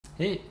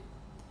Hey,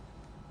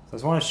 so I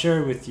just want to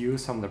share with you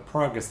some of the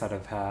progress that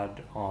I've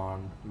had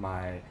on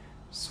my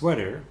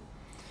sweater.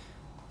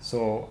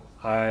 So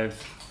I've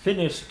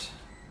finished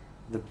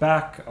the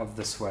back of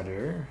the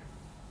sweater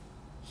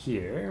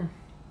here,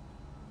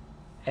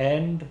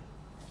 and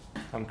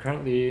I'm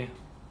currently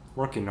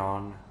working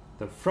on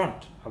the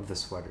front of the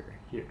sweater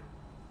here.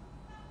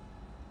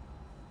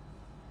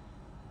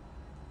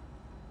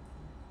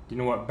 Do you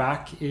know what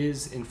back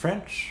is in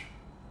French?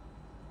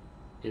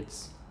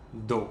 It's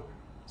dos.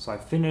 So I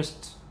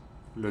finished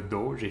le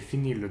dos, j'ai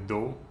fini le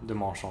dos de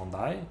mon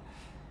chandail.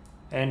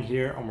 And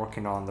here I'm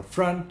working on the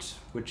front,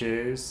 which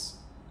is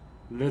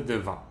le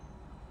devant.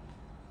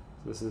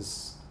 This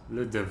is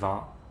le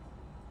devant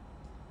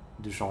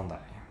du chandail.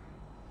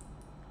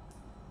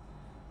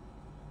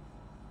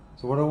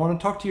 So what I want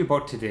to talk to you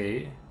about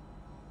today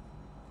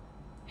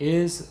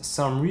is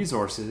some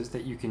resources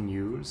that you can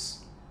use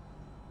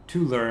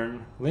to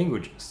learn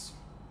languages,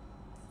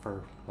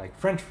 for like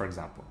French, for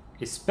example,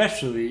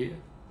 especially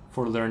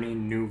for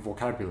learning new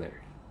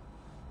vocabulary.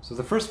 So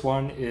the first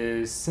one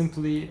is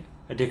simply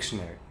a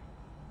dictionary.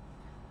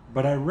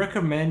 But I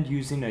recommend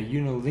using a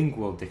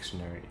unilingual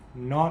dictionary,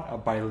 not a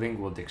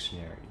bilingual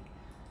dictionary.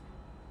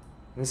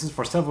 This is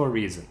for several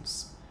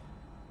reasons.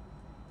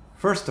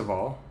 First of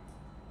all,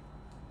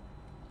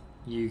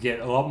 you get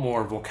a lot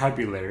more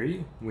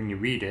vocabulary when you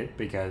read it,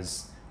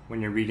 because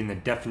when you're reading the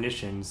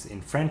definitions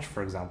in French,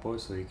 for example,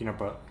 so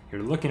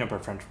you're looking up a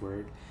French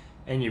word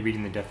and you're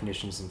reading the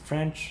definitions in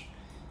French,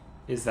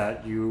 is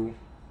that you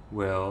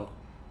will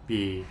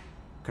be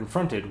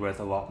confronted with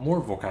a lot more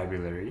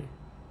vocabulary,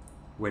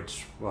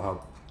 which will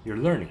help your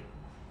learning.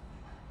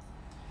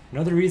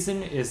 Another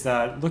reason is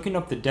that looking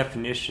up the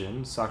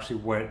definition, so actually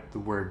what the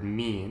word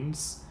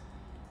means,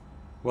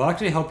 will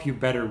actually help you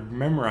better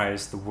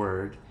memorize the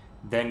word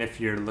than if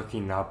you're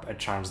looking up a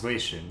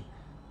translation.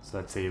 So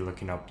let's say you're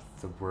looking up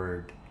the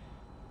word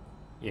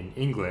in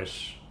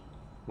English.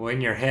 Well,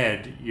 in your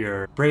head,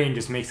 your brain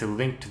just makes a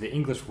link to the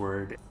English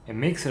word and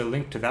makes a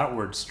link to that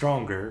word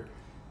stronger,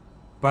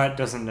 but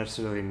doesn't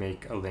necessarily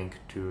make a link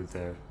to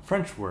the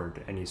French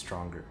word any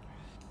stronger.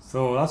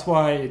 So that's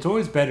why it's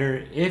always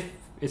better, if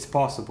it's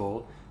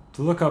possible,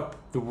 to look up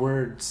the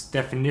word's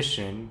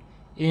definition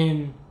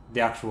in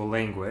the actual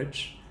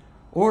language.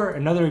 Or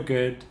another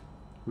good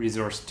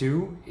resource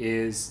too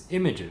is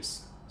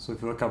images. So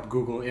if you look up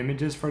Google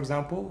Images, for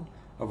example,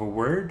 of a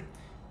word,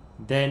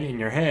 then in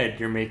your head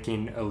you're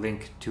making a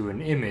link to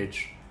an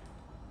image,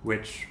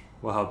 which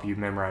will help you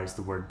memorize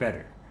the word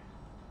better.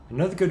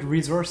 Another good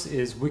resource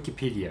is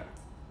Wikipedia.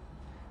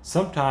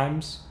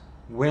 Sometimes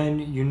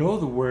when you know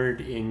the word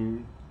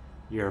in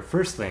your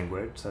first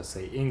language, so let's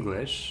say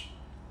English,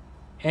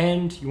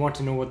 and you want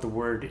to know what the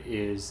word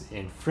is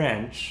in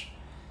French,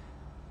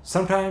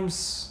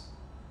 sometimes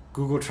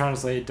Google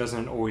Translate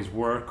doesn't always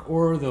work,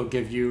 or they'll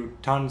give you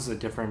tons of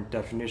different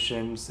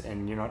definitions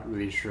and you're not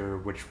really sure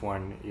which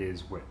one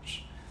is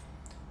which.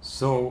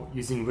 So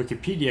using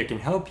Wikipedia can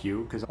help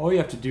you, because all you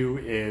have to do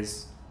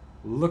is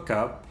look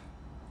up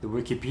the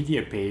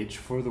Wikipedia page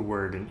for the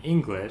word in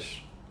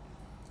English,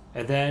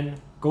 and then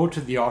go to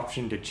the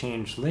option to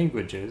change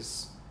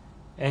languages,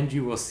 and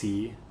you will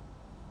see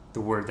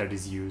the word that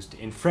is used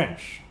in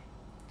French.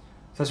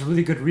 So that's a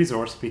really good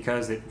resource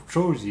because it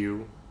shows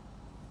you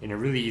in a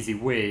really easy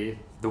way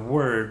the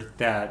word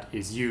that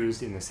is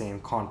used in the same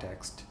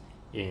context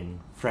in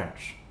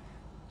French.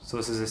 So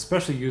this is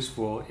especially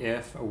useful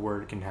if a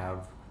word can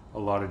have a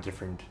lot of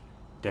different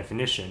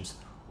definitions,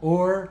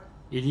 or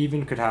it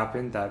even could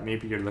happen that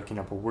maybe you're looking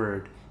up a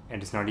word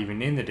and it's not even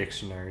in the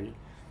dictionary,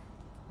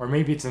 or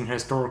maybe it's an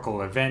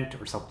historical event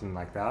or something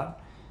like that.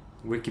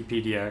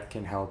 Wikipedia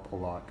can help a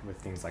lot with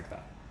things like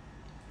that.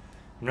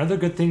 Another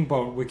good thing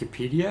about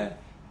Wikipedia,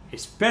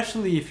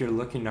 especially if you're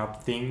looking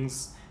up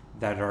things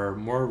that are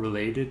more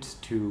related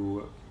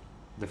to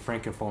the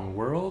Francophone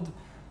world,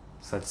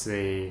 so let's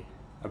say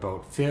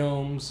about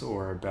films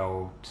or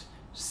about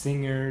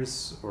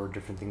singers or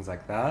different things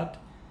like that,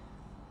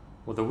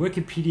 well, the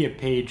Wikipedia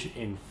page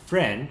in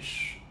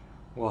French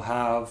will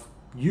have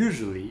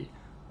usually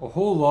a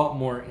whole lot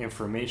more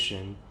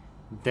information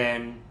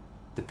than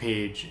the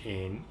page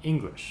in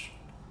English.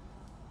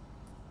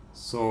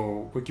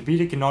 So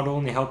Wikipedia can not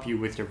only help you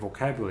with your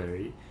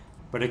vocabulary,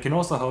 but it can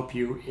also help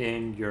you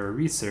in your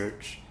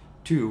research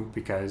too,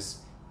 because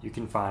you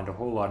can find a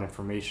whole lot of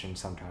information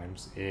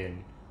sometimes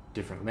in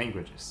different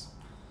languages.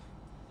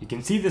 You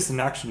can see this in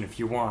action if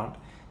you want,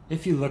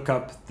 if you look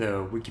up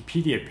the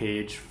Wikipedia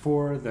page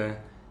for the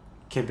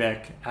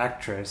Quebec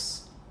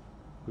actress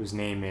whose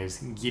name is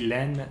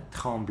Guylaine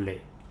Tremblay.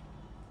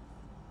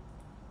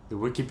 The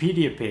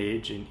Wikipedia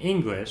page in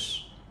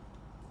English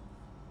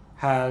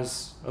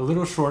has a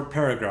little short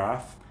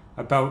paragraph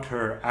about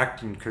her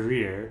acting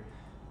career,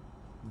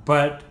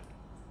 but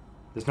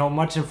there's not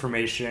much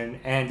information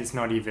and it's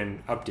not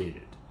even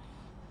updated.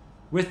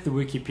 With the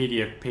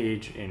Wikipedia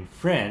page in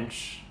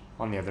French,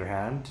 on the other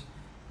hand,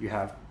 you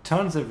have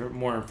tons of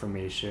more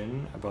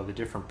information about the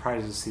different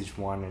prizes she's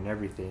won and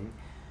everything,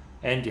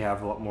 and you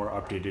have a lot more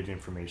updated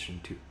information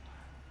too.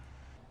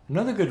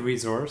 Another good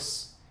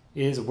resource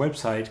is a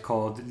website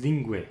called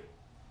Lingui.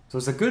 So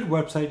it's a good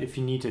website if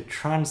you need to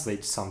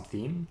translate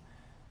something,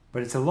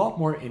 but it's a lot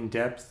more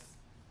in-depth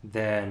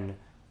than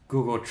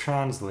Google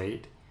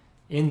Translate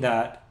in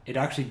that it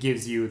actually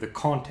gives you the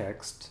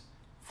context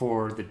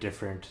for the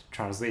different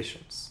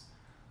translations.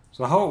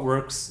 So how it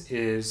works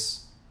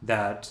is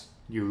that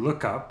you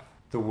look up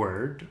the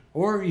word,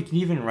 or you can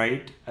even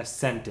write a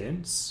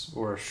sentence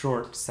or a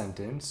short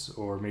sentence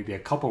or maybe a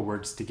couple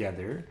words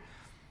together.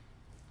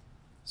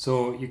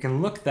 So you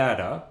can look that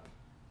up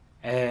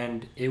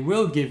and it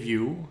will give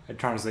you a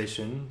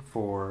translation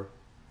for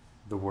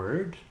the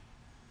word,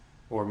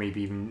 or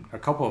maybe even a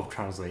couple of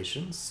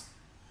translations.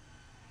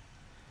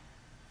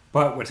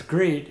 But what's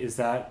great is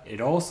that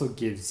it also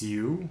gives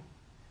you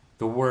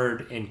the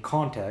word in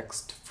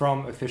context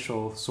from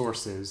official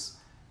sources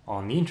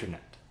on the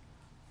internet.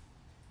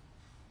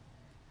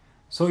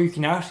 So you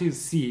can actually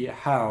see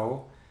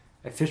how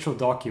official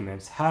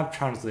documents have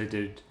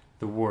translated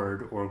the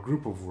word or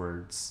group of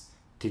words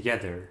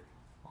together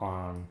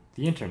on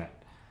the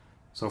internet.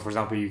 So for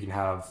example, you can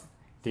have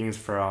things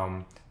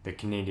from the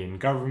Canadian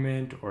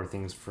government or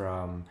things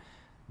from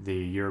the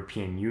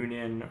European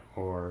Union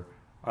or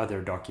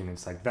other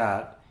documents like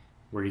that,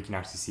 where you can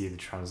actually see the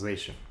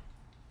translation.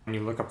 When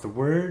you look up the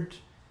word,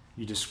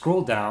 you just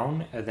scroll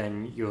down and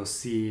then you'll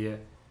see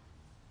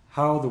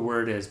how the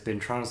word has been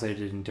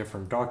translated in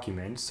different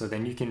documents. So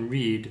then you can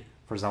read,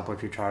 for example,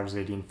 if you're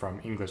translating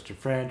from English to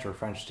French or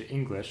French to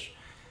English,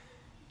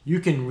 you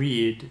can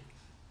read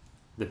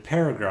the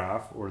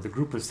paragraph or the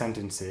group of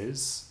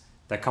sentences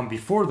that come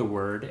before the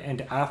word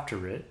and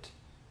after it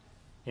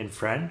in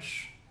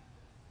French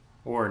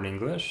or in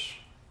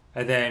English,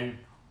 and then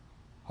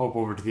hop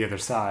over to the other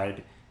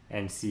side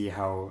and see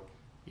how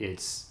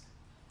it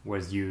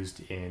was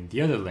used in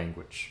the other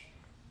language.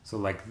 So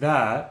like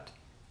that,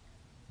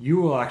 you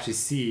will actually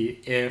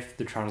see if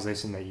the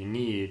translation that you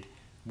need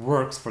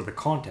works for the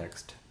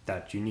context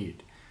that you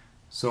need.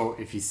 So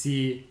if you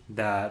see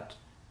that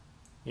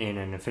in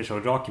an official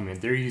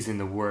document, they're using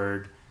the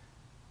word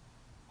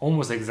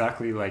almost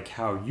exactly like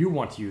how you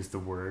want to use the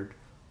word,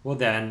 well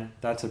then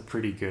that's a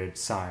pretty good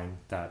sign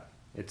that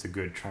it's a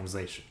good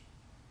translation.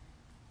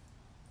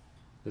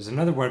 There's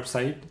another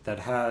website that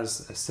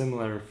has a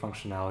similar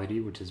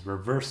functionality, which is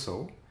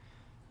Reverso.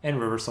 And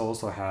Reverso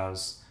also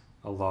has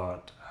a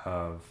lot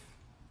of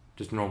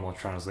just normal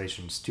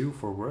translations too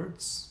for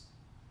words.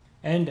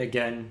 And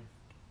again,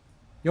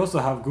 you also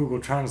have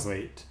Google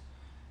Translate.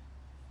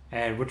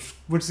 And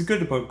what's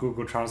good about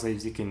Google Translate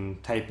is you can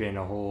type in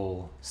a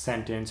whole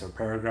sentence or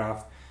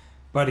paragraph.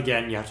 But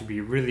again, you have to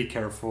be really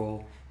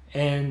careful.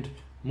 And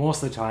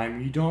most of the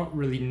time, you don't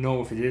really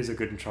know if it is a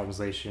good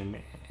translation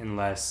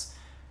unless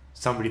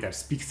somebody that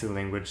speaks the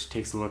language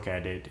takes a look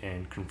at it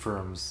and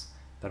confirms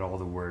that all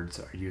the words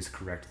are used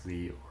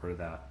correctly or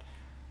that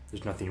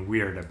there's nothing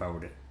weird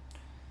about it.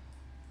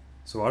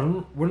 So I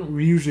wouldn't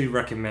usually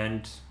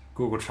recommend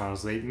Google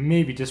Translate,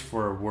 maybe just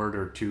for a word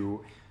or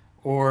two,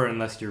 or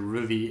unless you're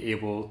really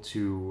able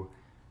to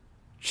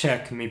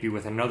check maybe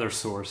with another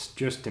source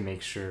just to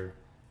make sure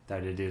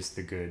that it is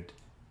the good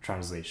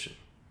translation.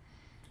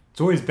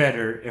 It's always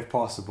better, if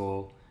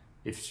possible,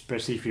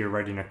 especially if you're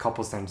writing a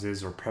couple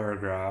sentences or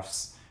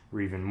paragraphs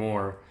or even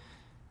more,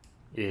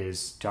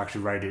 is to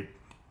actually write it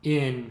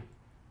in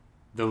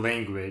the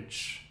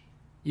language,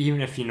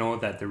 even if you know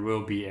that there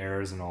will be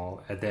errors and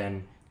all, and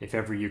then if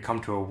ever you come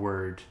to a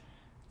word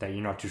that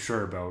you're not too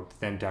sure about,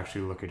 then to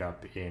actually look it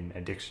up in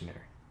a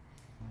dictionary.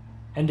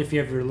 And if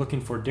you're ever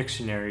looking for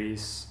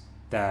dictionaries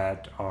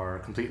that are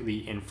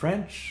completely in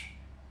French,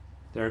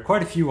 there are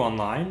quite a few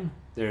online.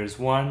 There's a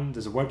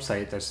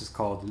website that's just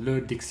called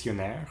Le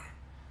Dictionnaire,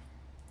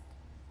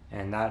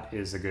 and that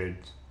is a good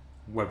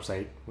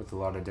website with a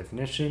lot of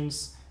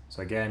definitions.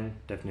 So again,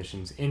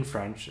 definitions in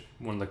French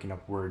when looking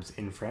up words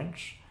in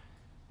French.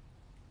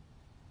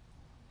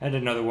 And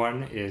another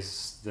one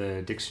is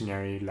the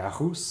dictionary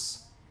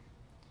Larousse.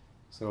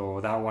 So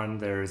that one,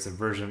 there's a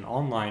version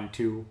online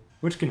too,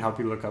 which can help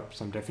you look up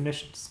some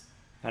definitions.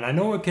 And I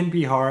know it can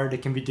be hard,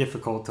 it can be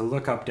difficult to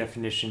look up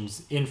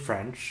definitions in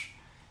French,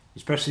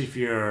 especially if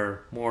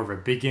you're more of a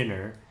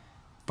beginner,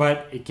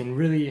 but it can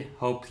really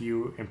help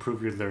you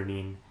improve your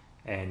learning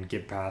and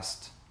get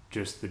past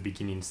just the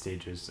beginning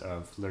stages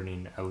of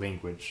learning a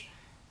language.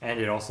 And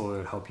it also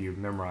will help you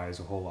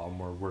memorize a whole lot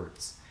more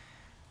words.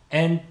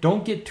 And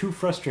don't get too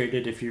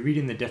frustrated if you're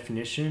reading the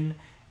definition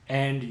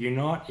and you're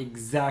not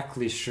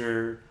exactly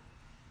sure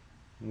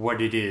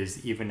what it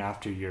is even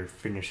after you're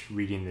finished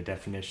reading the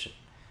definition.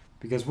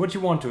 Because what you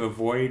want to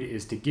avoid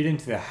is to get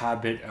into the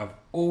habit of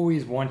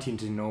always wanting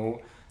to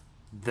know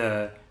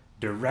the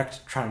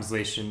direct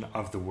translation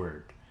of the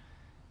word.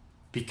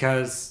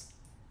 Because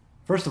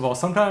first of all,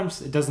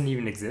 sometimes it doesn't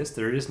even exist.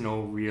 There is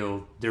no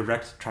real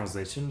direct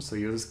translation, so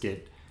you'll just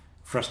get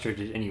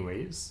frustrated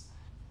anyways.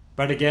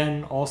 But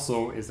again,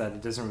 also is that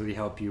it doesn't really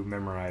help you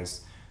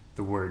memorize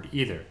the word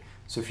either.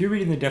 So if you're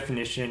reading the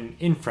definition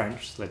in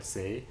French, let's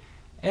say,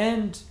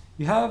 and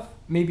you have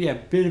maybe a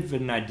bit of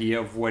an idea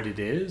of what it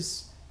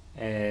is,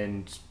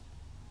 and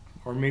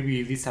or maybe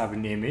you at least have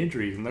an image,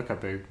 or you can look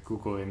up at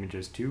Google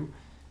Images too,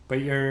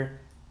 but you're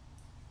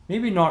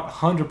maybe not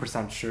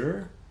 100%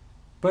 sure,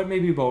 but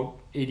maybe about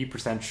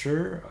 80%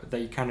 sure that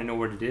you kind of know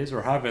what it is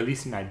or have at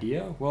least an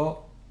idea,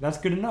 well, that's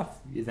good enough.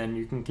 Then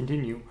you can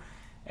continue.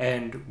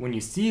 And when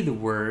you see the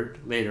word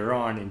later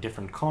on in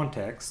different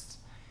contexts,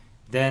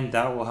 then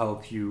that will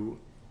help you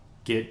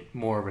get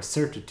more of a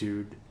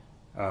certitude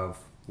of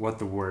what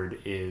the word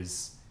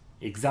is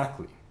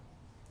exactly.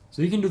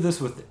 So you can do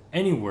this with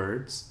any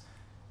words,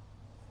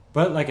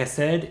 but like I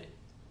said,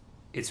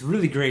 it's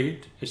really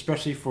great,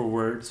 especially for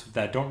words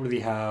that don't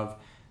really have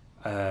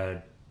a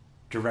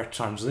direct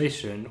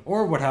translation,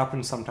 or what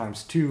happens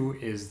sometimes too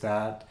is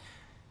that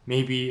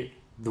maybe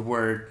the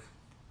word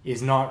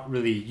is not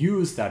really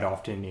used that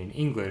often in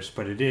English,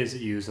 but it is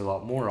used a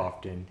lot more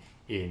often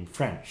in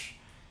French.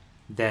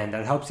 Then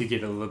that helps you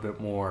get a little bit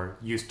more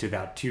used to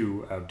that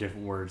too, of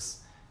different words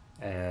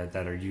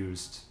that are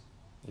used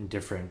in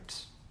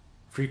different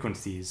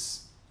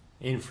frequencies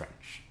in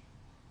French.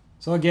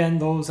 So again,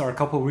 those are a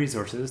couple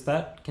resources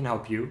that can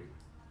help you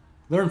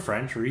learn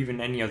French or even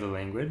any other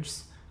language.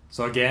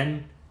 So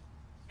again,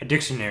 a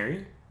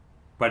dictionary,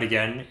 but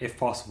again, if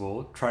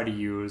possible, try to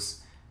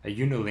use a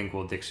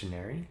unilingual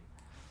dictionary,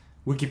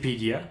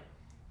 Wikipedia,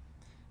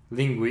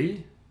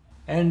 Lingui,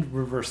 and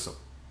Reversal.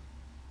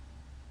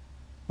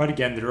 But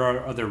again, there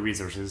are other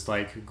resources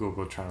like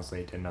Google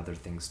Translate and other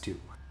things too.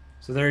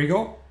 So there you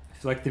go.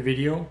 If you liked the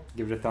video,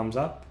 give it a thumbs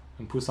up,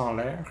 un pouce en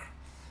l'air,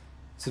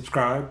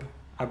 subscribe,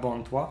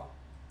 abonne-toi.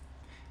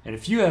 And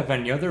if you have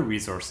any other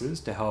resources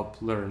to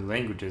help learn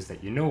languages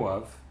that you know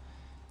of,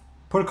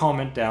 put a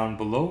comment down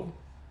below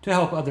to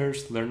help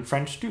others learn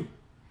French too.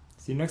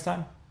 See you next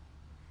time.